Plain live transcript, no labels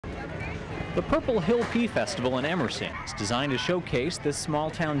The Purple Hill Pea Festival in Emmerson is designed to showcase this small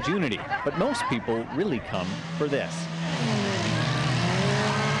town's unity, but most people really come for this.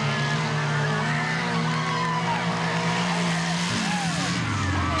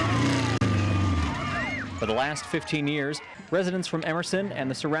 For the last 15 years, residents from Emmerson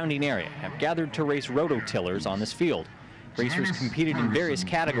and the surrounding area have gathered to race rototillers on this field. Racers competed in various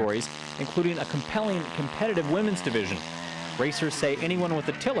categories, including a compelling competitive women's division. Racers say anyone with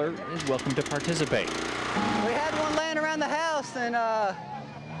a tiller is welcome to participate. We had one laying around the house, and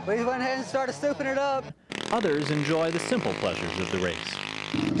we went ahead and started scooping it up. Others enjoy the simple pleasures of the race.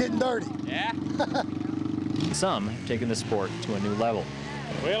 Getting dirty. Yeah. Some have taken the sport to a new level.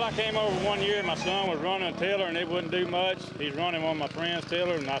 Well, I came over one year, my son was running a tiller and it wouldn't do much. He's running one of my friend's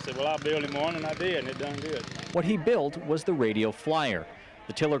tiller, and I said, well, I'll build him one, and I did, and it done good. What he built was the Radio Flyer.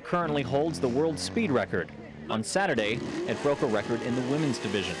 The tiller currently holds the world speed record. On Saturday, it broke a record in the women's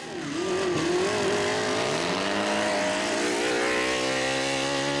division.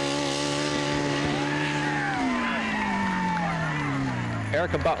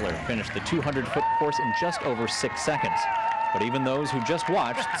 Erica Butler finished the 200-foot course in just over 6 seconds. But even those who just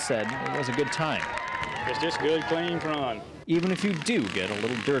watched said it was a good time. It's just good, clean fun. Even if you do get a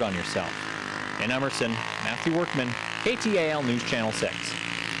little dirt on yourself. In Emmerson, Matthew Workman, KTAL News Channel 6.